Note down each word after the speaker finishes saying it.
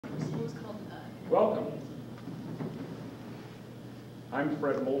Welcome. I'm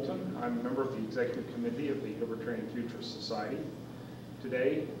Fred Moulton. I'm a member of the Executive Committee of the Libertarian Futurist Society.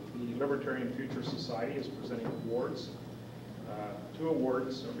 Today, the Libertarian Futurist Society is presenting awards. Two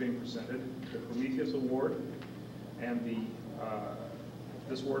awards are being presented, the Prometheus Award, and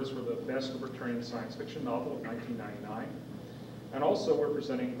this award is for the Best Libertarian Science Fiction Novel of 1999. And also we're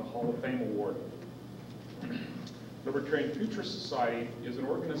presenting the Hall of Fame Award. Libertarian Futurist Society is an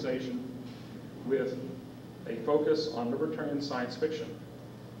organization with a focus on libertarian science fiction.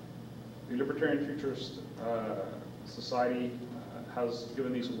 The Libertarian Futurist Society has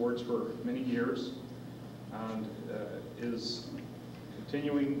given these awards for many years and is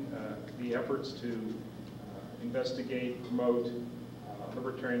continuing the efforts to investigate, promote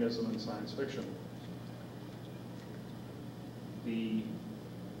libertarianism and science fiction. The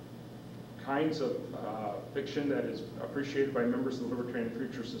kinds of fiction that is appreciated by members of the Libertarian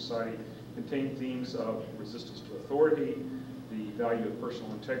Futurist Society contain themes of resistance to authority, the value of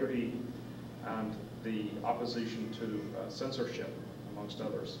personal integrity, and the opposition to censorship, amongst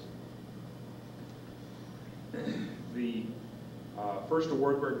others. The first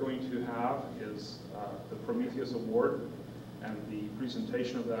award we're going to have is the Prometheus Award, and the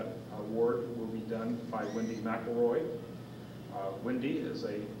presentation of that award will be done by Wendy McElroy. Wendy is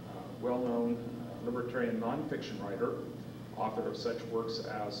a well-known libertarian nonfiction writer, author of such works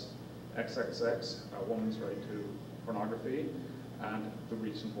as XXX, A Woman's Right to Pornography, and The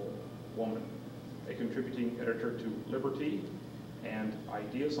Reasonable Woman. A contributing editor to Liberty and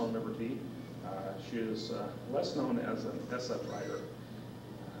Ideas on Liberty. She is less known as an SF writer,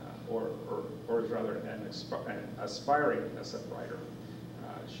 or rather an aspiring SF writer.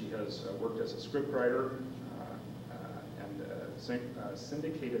 She has worked as a scriptwriter and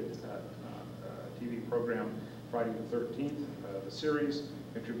syndicated TV program Friday the 13th, the series,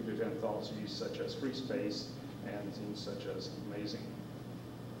 contributed to anthologies such as Free Space and zines such as Amazing.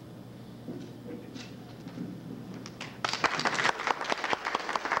 Wendy.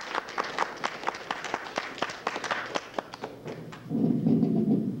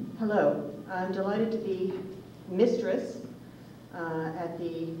 Hello, I'm delighted to be mistress at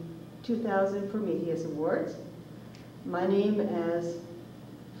the 2000 Prometheus Awards. My name, as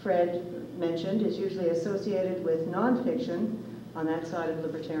Fred mentioned, is usually associated with nonfiction on that side of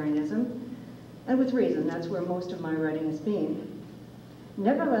libertarianism, and with reason. That's where most of my writing has been.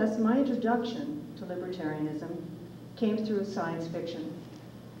 Nevertheless, my introduction to libertarianism came through science fiction,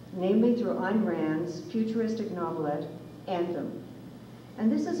 namely through Ayn Rand's futuristic novelette, Anthem. And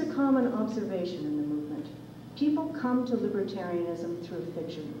this is a common observation in the movement. People come to libertarianism through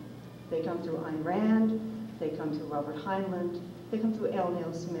fiction. They come through Ayn Rand, they come through Robert Heinlein, they come through L.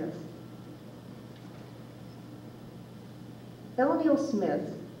 Neil Smith. L. Neil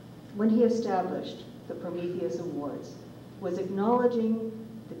Smith, when he established the Prometheus Awards, was acknowledging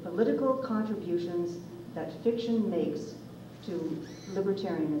the political contributions that fiction makes to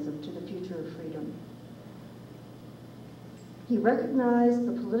libertarianism, to the future of freedom. He recognized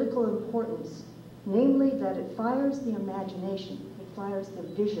the political importance, namely that it fires the imagination, it fires the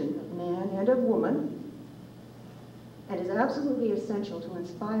vision of man and of woman, and is absolutely essential to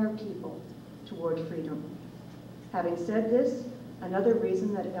inspire people toward freedom. Having said this, another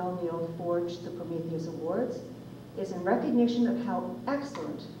reason that L. Neil forged the Prometheus Awards is in recognition of how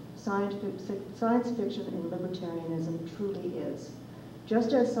excellent science fiction in libertarianism truly is.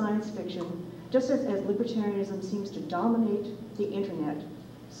 Just as libertarianism seems to dominate the internet,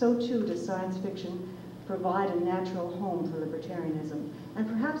 so too does science fiction provide a natural home for libertarianism. And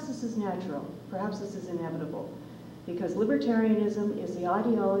perhaps this is natural, perhaps this is inevitable, because libertarianism is the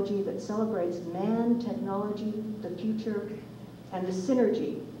ideology that celebrates man, technology, the future, and the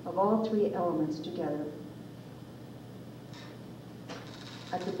synergy of all three elements together.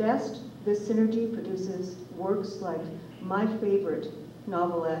 At the best, this synergy produces works like my favorite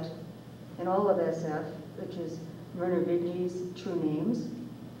novelette in all of SF, which is Vernor Vinge's True Names.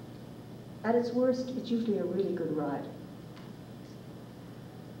 At its worst, it's usually a really good ride.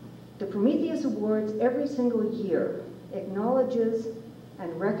 The Prometheus Awards every single year acknowledges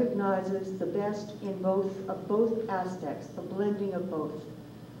and recognizes the best in both aspects, the blending of both.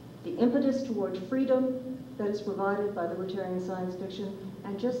 The impetus toward freedom that is provided by libertarian science fiction,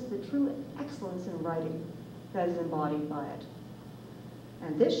 and just the true excellence in writing that is embodied by it.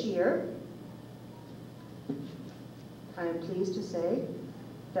 And this year, I am pleased to say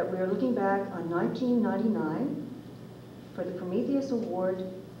that we are looking back on 1999 for the Prometheus Award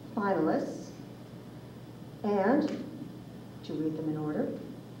finalists, and to read them in order,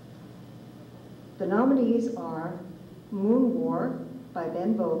 the nominees are Moon War by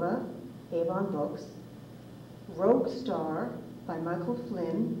Ben Bova, Avon Books, Rogue Star by Michael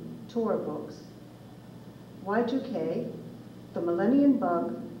Flynn, Tor Books, Y2K, The Millennium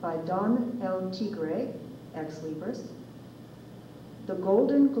Bug by Don L. Tigre, Ex Libris, The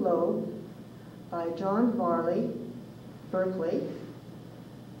Golden Globe by John Varley, Berkeley,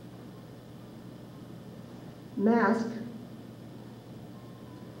 Mask.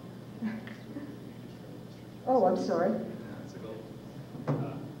 Oh, I'm sorry. Okay.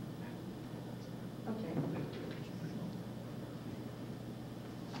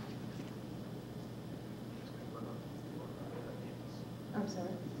 I'm sorry.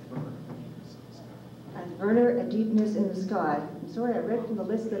 And Vernor, A Deepness in the Sky. I'm sorry, I read from the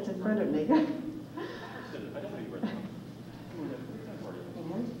list that's in front of me. And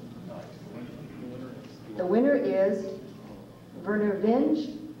the winner is Vernor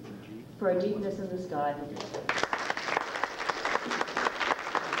Vinge for A Deepness in the Sky.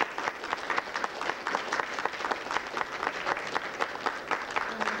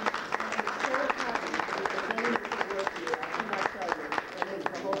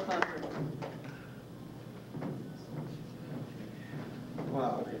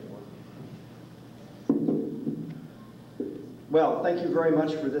 Well, thank you very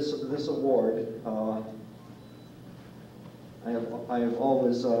much for this award. I have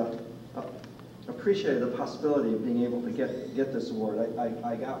always appreciated the possibility of being able to get this award.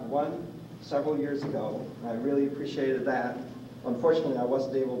 I got one several years ago. I really appreciated that. Unfortunately, I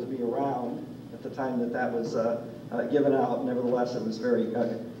wasn't able to be around at the time that was given out. Nevertheless, it was very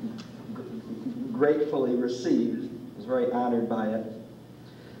gratefully received. I was very honored by it.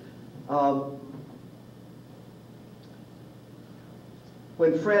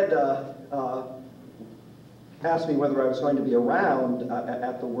 When Fred asked me whether I was going to be around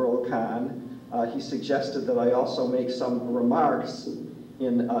at the WorldCon, he suggested that I also make some remarks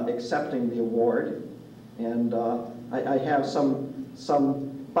in accepting the award. And I have some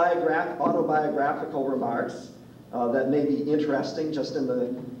autobiographical remarks that may be interesting just in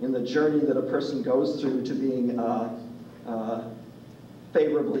the journey that a person goes through to being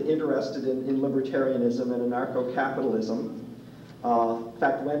favorably interested in libertarianism and anarcho-capitalism. In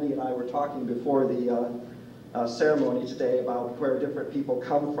fact, Wendy and I were talking before the ceremony today about where different people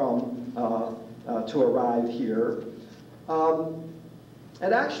come from to arrive here.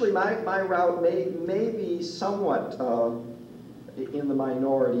 And actually, my route may be somewhat in the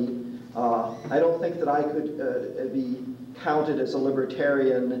minority. I don't think that I could be counted as a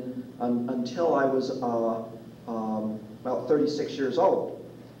libertarian until I was about 36 years old.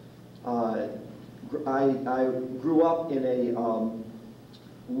 I grew up in a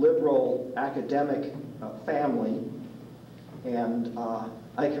liberal academic family, and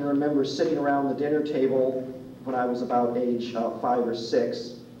I can remember sitting around the dinner table when I was about age 5 or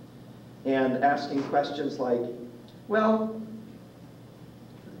 6 and asking questions like, well,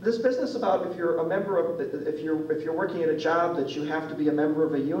 this business about if you're a member of, if you're working at a job that you have to be a member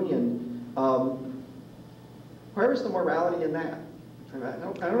of a union, where is the morality in that?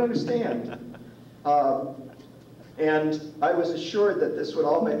 I don't understand. And I was assured that this would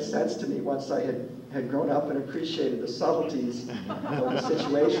all make sense to me once I had grown up and appreciated the subtleties of the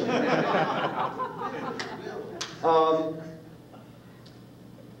situation.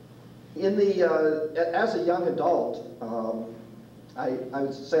 As a young adult, I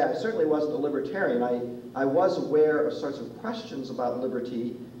would say I certainly wasn't a libertarian. I was aware of sorts of questions about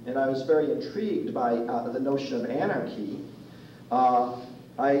liberty, and I was very intrigued by the notion of anarchy.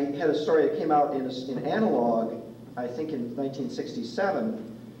 I had a story that came out in Analog, I think in 1967,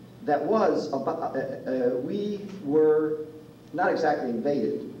 that was about, we were not exactly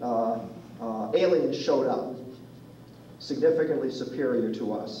invaded. Aliens showed up, significantly superior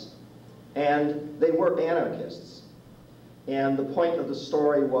to us, and they were anarchists. And the point of the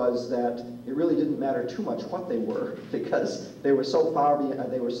story was that it really didn't matter too much what they were, because they were so far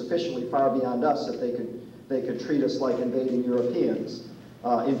they were sufficiently far beyond us that they could treat us like invading Europeans.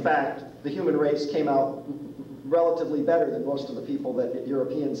 In fact, the human race came out relatively better than most of the people that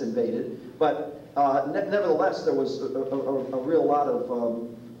Europeans invaded, but nevertheless, there was a real lot of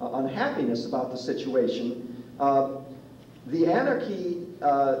unhappiness about the situation. The anarchy,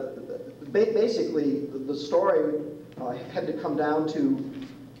 basically, the story had to come down to,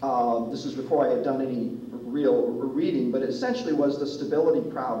 this is before I had done any real reading, but it essentially was the stability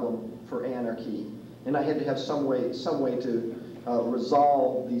problem for anarchy. And I had to have some way to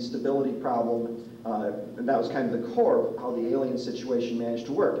resolve the stability problem, and that was kind of the core of how the alien situation managed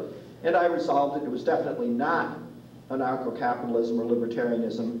to work. And I resolved it. It was definitely not anarcho-capitalism or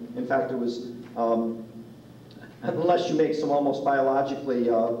libertarianism. In fact, it was unless you make some almost biologically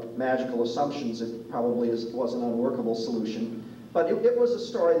magical assumptions, it probably was an unworkable solution. But it was a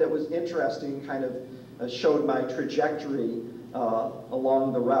story that was interesting, kind of showed my trajectory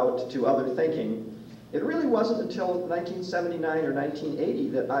along the route to other thinking. It really wasn't until 1979 or 1980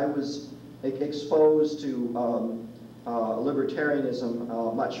 that I was exposed to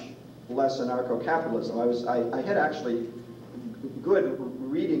libertarianism, much less anarcho-capitalism. I had actually good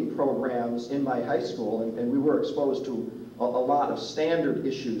reading programs in my high school, and we were exposed to a lot of standard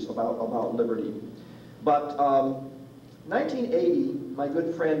issues about liberty. But 1980, my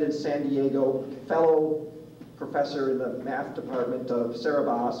good friend in San Diego, fellow professor in the math department of Sarah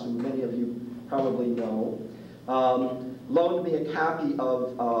Boss, who many of you probably know, loaned me a copy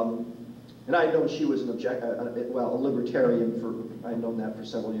of, and I'd known she was a libertarian I'd known that for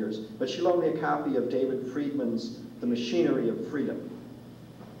several years, but she loaned me a copy of David Friedman's The Machinery of Freedom.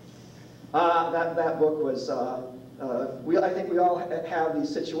 That book was, I think we all have these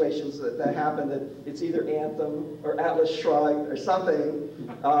situations that happen that it's either Anthem or Atlas Shrugged or something,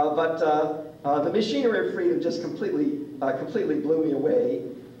 but The Machinery of Freedom just completely blew me away.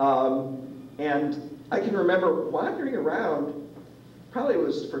 And I can remember wandering around, probably it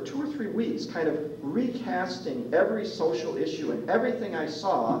was for 2 or 3 weeks, kind of recasting every social issue and everything I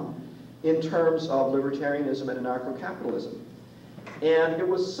saw in terms of libertarianism and anarcho-capitalism. And it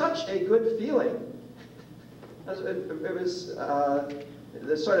was such a good feeling. It was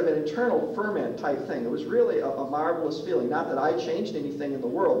sort of an internal ferment type thing. It was really a marvelous feeling. Not that I changed anything in the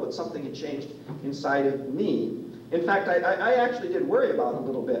world, but something had changed inside of me. In fact, I actually did worry about it a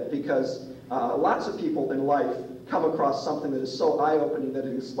little bit, because lots of people in life come across something that is so eye-opening that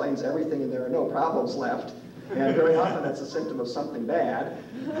it explains everything and there are no problems left. And very often that's a symptom of something bad.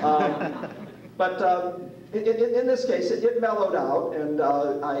 But in this case, it mellowed out, and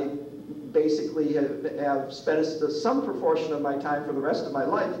I basically have spent some proportion of my time for the rest of my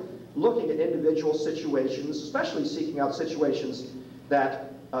life looking at individual situations, especially seeking out situations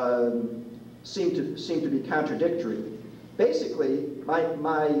that seem to be contradictory. Basically,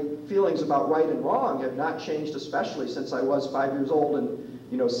 my feelings about right and wrong have not changed, especially since I was 5 years old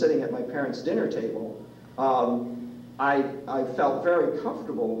and sitting at my parents' dinner table. I felt very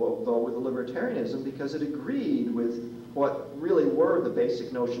comfortable, though, with libertarianism, because it agreed with what really were the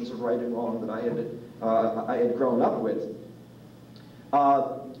basic notions of right and wrong that I had grown up with.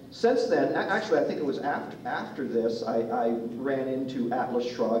 Since then, actually, I think it was after this, I ran into Atlas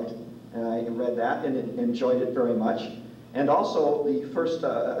Shrugged, and I read that and enjoyed it very much. And also, the first,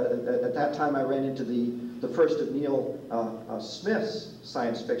 at that time, I ran into the first of Neil Smith's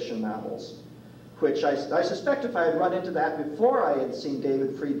science fiction novels, which I suspect if I had run into that before I had seen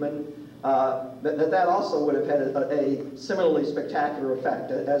David Friedman, that also would have had a similarly spectacular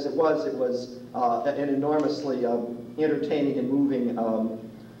effect. As it was an enormously entertaining and moving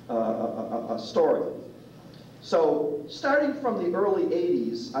story. So, starting from the early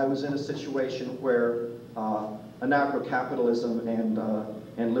 80s, I was in a situation where anarcho-capitalism and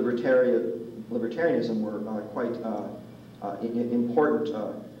libertarianism were quite important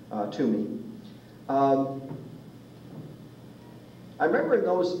to me. I remember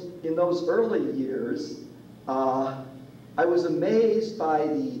in those early years, I was amazed by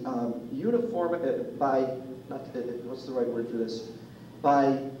the what's the right word for this?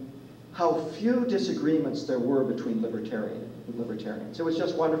 By how few disagreements there were between libertarians. It was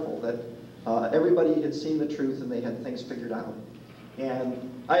just wonderful that everybody had seen the truth and they had things figured out. And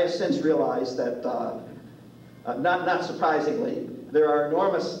I have since realized that, not surprisingly, there are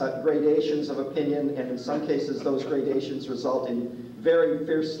enormous gradations of opinion, and in some cases those gradations result in very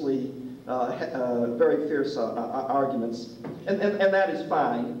fierce arguments, and that is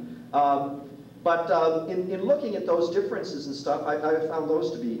fine. But in looking at those differences and stuff, I found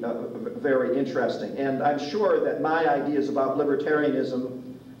those to be very interesting. And I'm sure that my ideas about libertarianism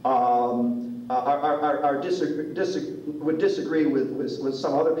would disagree with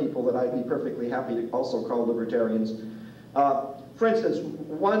some other people that I'd be perfectly happy to also call libertarians. For instance,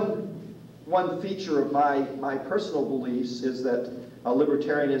 one feature of my personal beliefs is that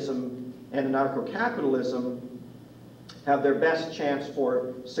libertarianism and anarcho-capitalism have their best chance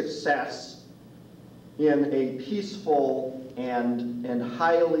for success in a peaceful and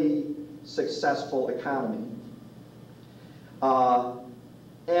highly successful economy.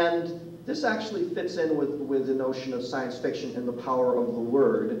 And this actually fits in with the notion of science fiction and the power of the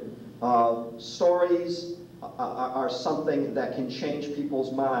word. Stories are something that can change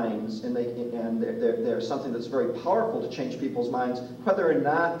people's minds, and they're something that's very powerful to change people's minds, whether or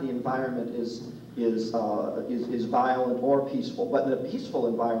not the environment is violent or peaceful. But in a peaceful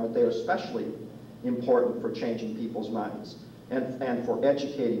environment, they are especially important for changing people's minds and for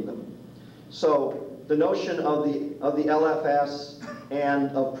educating them. So the notion of the LFS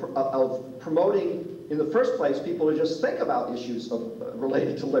and of promoting, in the first place, people to just think about issues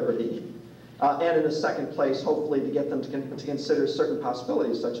related to liberty, and in the second place, hopefully to get them to consider certain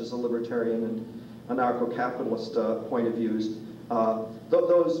possibilities, such as a libertarian and anarcho-capitalist point of views.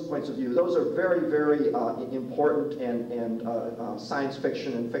 Those points of view, those are very, very important, and science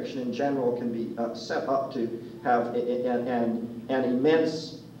fiction and fiction in general can be set up to have an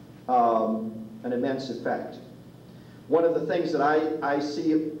immense effect. One of the things that I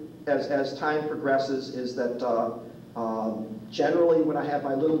see as time progresses is that generally when I have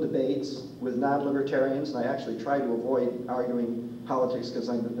my little debates with non-libertarians, and I actually try to avoid arguing politics because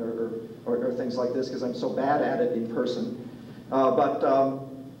or things like this because I'm so bad at it in person,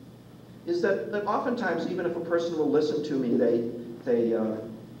 is that oftentimes even if a person will listen to me, they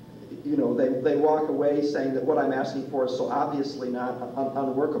walk away saying that what I'm asking for is so obviously not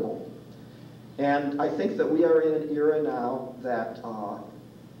unworkable. And I think that we are in an era now that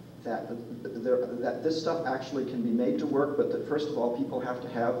this stuff actually can be made to work, but that first of all, people have to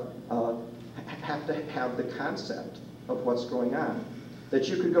have the concept of what's going on. That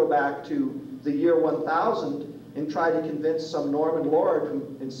you could go back to the year 1000 and try to convince some Norman lord, who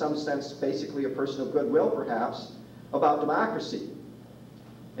in some sense basically a person of goodwill perhaps, about democracy.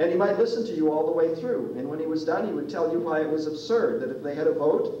 And he might listen to you all the way through, and when he was done he would tell you why it was absurd, that if they had a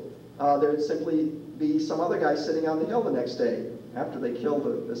vote, there'd simply be some other guy sitting on the hill the next day after they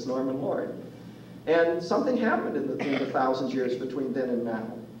killed this Norman lord. And something happened in the 1,000 years between then and now.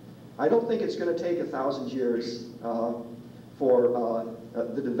 I don't think it's going to take 1,000 years for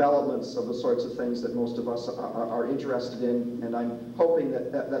the developments of the sorts of things that most of us are interested in, and I'm hoping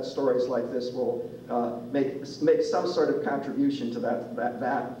that stories like this will make some sort of contribution to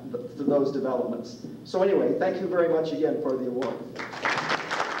to those developments. So anyway, thank you very much again for the award.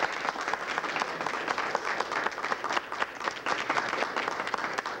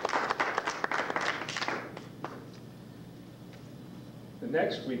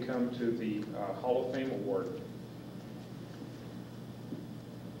 Next, we come to the Hall of Fame Award.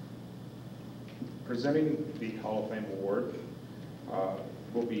 Presenting the Hall of Fame Award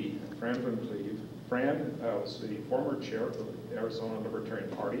will be Fran Van Cleave. Fran was the former chair of the Arizona Libertarian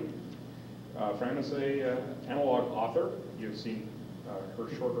Party. Fran is an analog author. You've seen her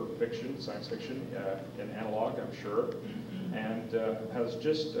shorter fiction, science fiction, in analog, I'm sure, and has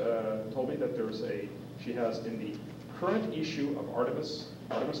just told me that she has in the current issue of Artemis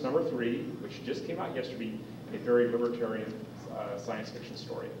number 3, which just came out yesterday, a very libertarian science fiction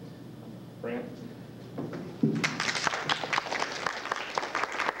story. Fran?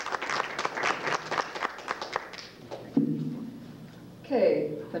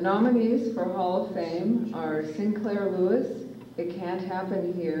 Okay, the nominees for Hall of Fame are Sinclair Lewis, It Can't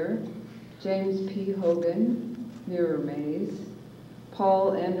Happen Here, James P. Hogan, Mirror Maze,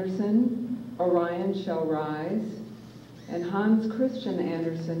 Paul Andersen, Orion Shall Rise, and Hans Christian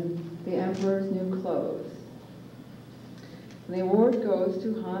Andersen, The Emperor's New Clothes. And the award goes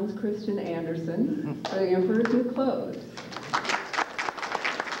to Hans Christian Andersen for The Emperor's New Clothes.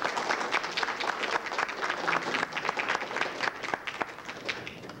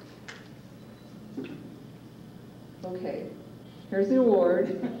 Okay, here's the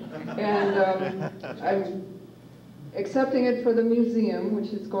award, and I'm accepting it for the museum,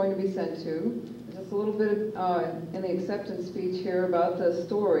 which it's going to be sent to. Just a little bit in the acceptance speech here about the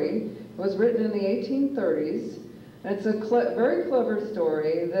story. It was written in the 1830s, and it's a very clever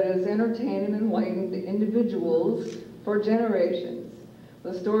story that has entertained and enlightened individuals for generations.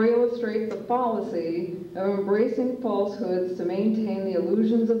 The story illustrates the fallacy of embracing falsehoods to maintain the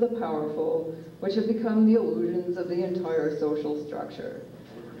illusions of the powerful, which have become the illusions of the entire social structure.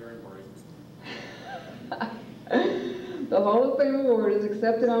 The Hall of Fame Award is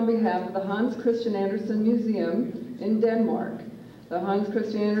accepted on behalf of the Hans Christian Andersen Museum in Denmark. The Hans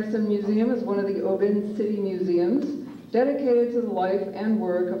Christian Andersen Museum is one of the Odense city museums dedicated to the life and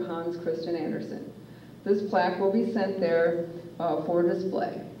work of Hans Christian Andersen. This plaque will be sent there for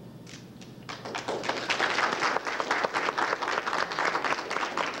display.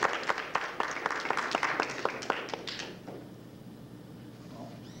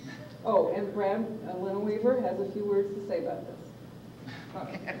 Oh, and Brad Linaweaver has a few words to say about this.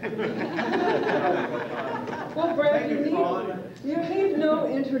 Well, Brad, you need no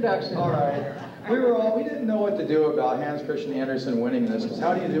introduction. All right. We didn't know what to do about Hans Christian Andersen winning this, because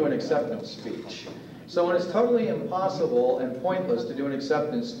how do you do an acceptance speech? So when it's totally impossible and pointless to do an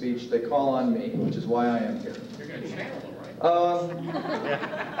acceptance speech, they call on me, which is why I am here. You're going to channel them, right?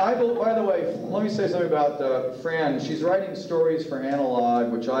 By the way, let me say something about Fran. She's writing stories for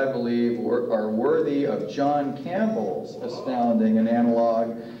Analog, which I believe are worthy of John Campbell's Astounding and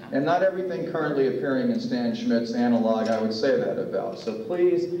Analog, and not everything currently appearing in Stan Schmidt's Analog I would say that about. So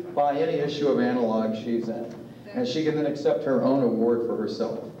please buy any issue of Analog she's in, and she can then accept her own award for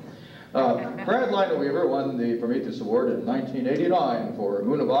herself. Brad Linaweaver won the Prometheus Award in 1989 for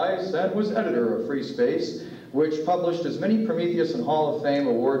Moon of Ice and was editor of Free Space, which published as many Prometheus and Hall of Fame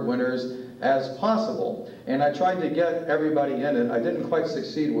award winners as possible. And I tried to get everybody in it. I didn't quite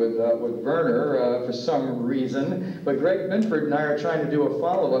succeed with Vernor for some reason, but Greg Binford and I are trying to do a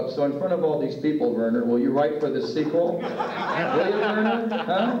follow-up. So in front of all these people, Vernor, will you write for the sequel? Will you, Vernor?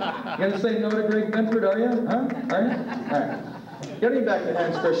 Huh? You gonna say no to Greg Binford, are you? Huh? Are you? All right. Getting back to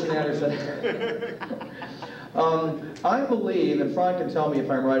Hans Christian Andersen. I believe, and Fran can tell me if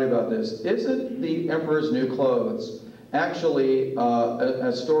I'm right about this, isn't The Emperor's New Clothes actually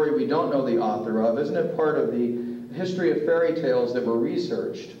a story we don't know the author of? Isn't it part of the history of fairy tales that were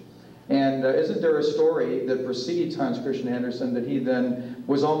researched? And isn't there a story that precedes Hans Christian Andersen that he then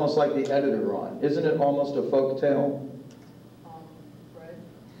was almost like the editor on? Isn't it almost a folk tale? Right.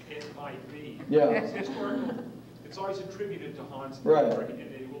 It might be. Yeah. It's historical. It's always attributed to Hans. Right.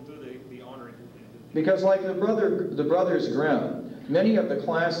 And they will do the honoring. Because like the Brothers Grimm, many of the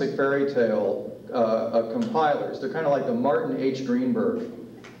classic fairy tale compilers, they're kind of like the Martin H. Greenberg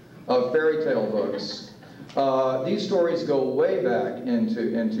of fairy tale books. These stories go way back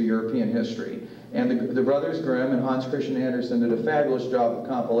into European history. And the Brothers Grimm and Hans Christian Andersen did a fabulous job of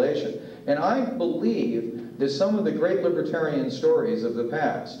compilation. And I believe that some of the great libertarian stories of the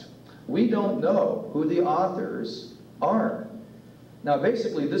past, we don't know who the authors are. Now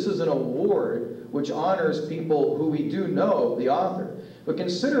basically this is an award which honors people who we do know the author. But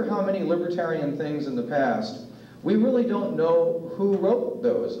consider how many libertarian things in the past we really don't know who wrote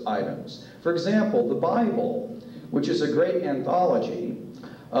those items. For example, the Bible, which is a great anthology,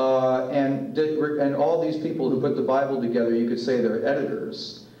 and all these people who put the Bible together, you could say they're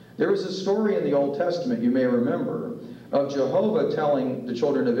editors. There was a story in the Old Testament, you may remember, of Jehovah telling the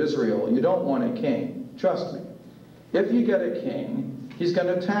children of Israel, you don't want a king, trust me. If you get a king, he's going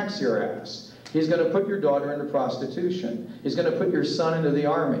to tax your ass. He's going to put your daughter into prostitution. He's going to put your son into the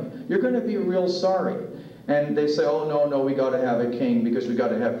army. You're going to be real sorry. And they say, oh, no, we got to have a king because we got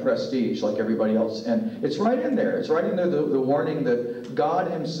to have prestige like everybody else. And it's right in there. It's right in there, the warning that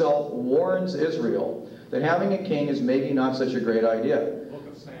God himself warns Israel that having a king is maybe not such a great idea.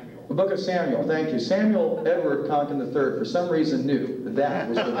 The Book of Samuel, thank you. Samuel Edward Conkin III, for some reason, knew that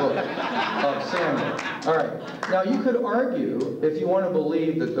was the book of Samuel. All right. Now, you could argue, if you want to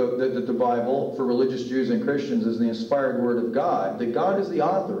believe that the Bible, for religious Jews and Christians, is the inspired word of God, that God is the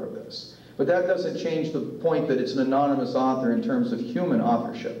author of this. But that doesn't change the point that it's an anonymous author in terms of human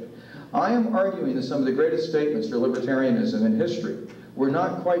authorship. I am arguing that some of the greatest statements for libertarianism in history, we're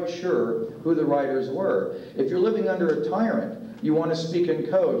not quite sure who the writers were. If you're living under a tyrant, you want to speak in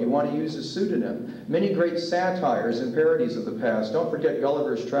code, you want to use a pseudonym. Many great satires and parodies of the past, don't forget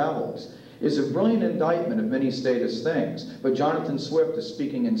Gulliver's Travels, is a brilliant indictment of many status things. But Jonathan Swift is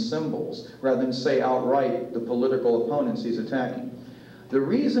speaking in symbols rather than say outright the political opponents he's attacking. The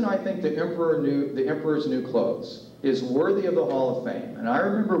reason I think the Emperor's New Clothes is worthy of the Hall of Fame, and I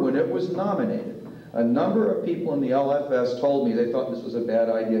remember when it was nominated, a number of people in the LFS told me they thought this was a bad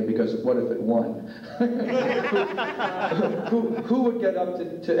idea because what if it won? who would get up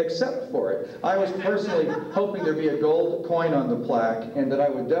to accept for it? I was personally hoping there'd be a gold coin on the plaque and that I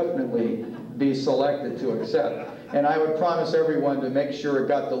would definitely be selected to accept. And I would promise everyone to make sure it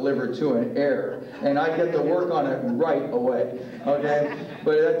got delivered to an heir. And I'd get to work on it right away, okay?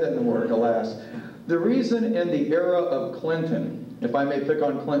 But that didn't work, alas. The reason in the era of Clinton, if I may pick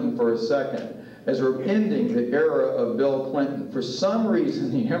on Clinton for a second, as we're ending the era of Bill Clinton, for some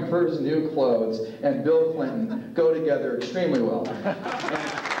reason the Emperor's New Clothes and Bill Clinton go together extremely well.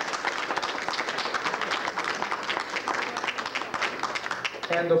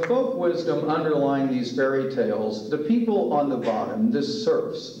 And the folk wisdom underlying these fairy tales, the people on the bottom, the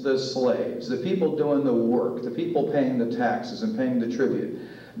serfs, the slaves, the people doing the work, the people paying the taxes and paying the tribute,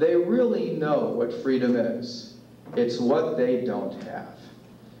 they really know what freedom is. It's what they don't have.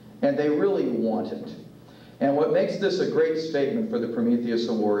 And they really want it. And what makes this a great statement for the Prometheus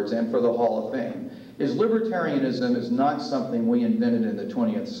Awards and for the Hall of Fame is libertarianism is not something we invented in the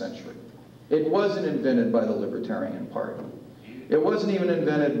 20th century. It wasn't invented by the Libertarian Party. It wasn't even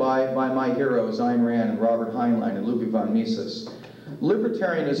invented by my heroes, Ayn Rand and Robert Heinlein and Ludwig von Mises.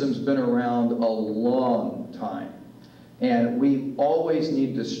 Libertarianism's been around a long time. And we always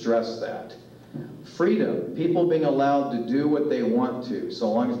need to stress that. Freedom, people being allowed to do what they want to, so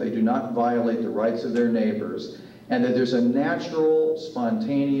long as they do not violate the rights of their neighbors, and that there's a natural,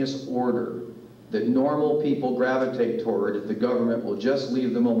 spontaneous order that normal people gravitate toward if the government will just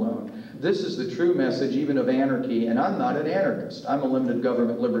leave them alone. This is the true message even of anarchy, and I'm not an anarchist. I'm a limited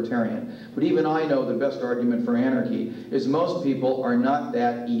government libertarian. But even I know the best argument for anarchy is most people are not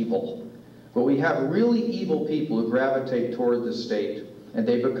that evil. But we have really evil people who gravitate toward the state, and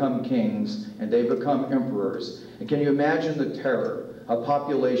they become kings, and they become emperors. And can you imagine the terror a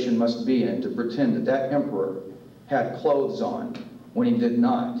population must be in to pretend that that emperor had clothes on when he did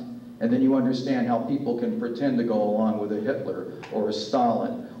not? And then you understand how people can pretend to go along with a Hitler or a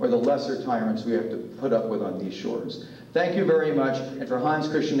Stalin or the lesser tyrants we have to put up with on these shores. Thank you very much. And for Hans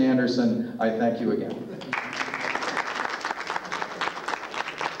Christian Andersen, I thank you again.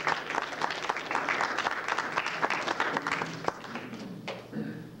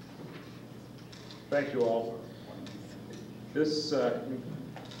 Thank you all. This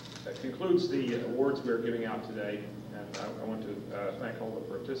concludes the awards we're giving out today, and I want to thank all the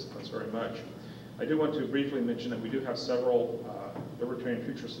participants very much. I do want to briefly mention that we do have several Libertarian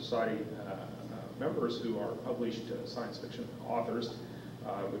Future Society members who are published science fiction authors.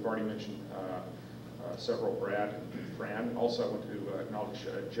 We've already mentioned several, Brad and Fran. Also, I want to acknowledge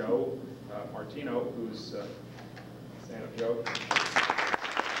Joe Martino, who's stand up, Joe.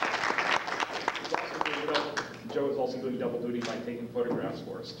 Joe is also doing double duty by taking photographs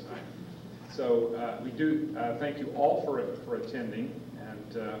for us tonight. So we do thank you all for attending,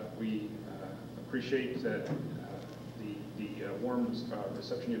 and we appreciate the warm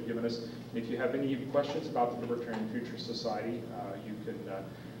reception you've given us. And if you have any questions about the Libertarian Future Society, you can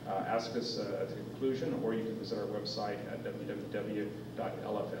ask us at the conclusion, or you can visit our website at www.lfs.org.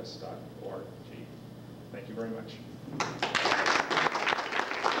 Thank you very much.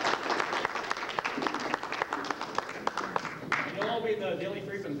 You'll all be in the Daily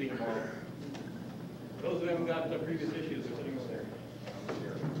Frequency tomorrow. Those who haven't got the previous issues.